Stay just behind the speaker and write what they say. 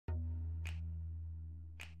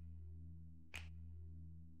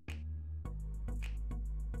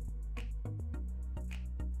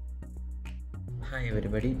Hi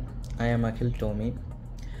everybody, I am Akhil Tomy.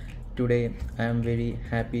 Today I am very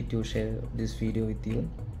happy to share this video with you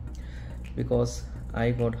because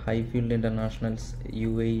I got Highfield International's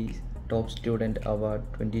UAE Top Student Award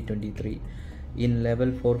 2023 in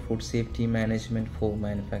Level 4 Food Safety Management for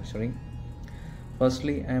Manufacturing.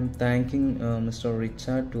 Firstly, I am thanking Mr.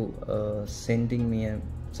 Richard to sending me a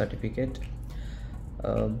certificate.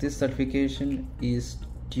 This certification is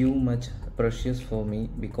too much precious for me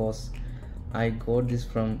because I got this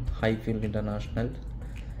from Highfield International.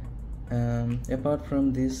 Apart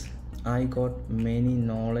from this, I got many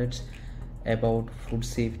knowledge about food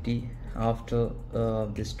safety after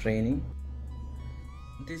this training.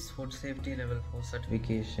 This food safety level 4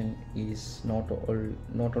 certification is not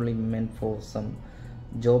only meant for some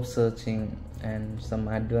job searching and some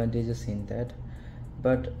advantages in that,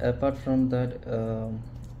 but apart from that,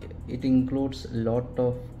 it includes a lot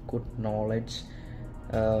of good knowledge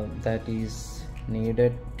that is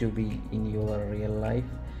needed to be in your real life,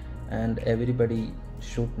 and everybody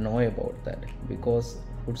should know about that because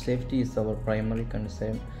food safety is our primary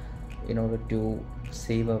concern in order to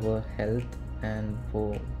save our health and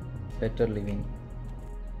for better living.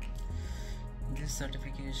 This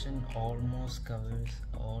certification almost covers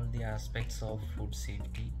all the aspects of food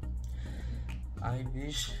safety. I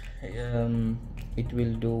wish it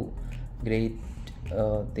will do great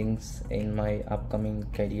things in my upcoming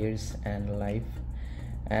careers and life,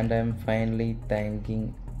 and I'm finally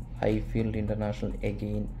thanking Highfield International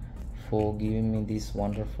again for giving me this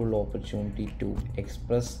wonderful opportunity to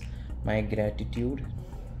express my gratitude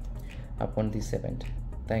upon this event.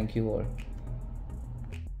 Thank you all.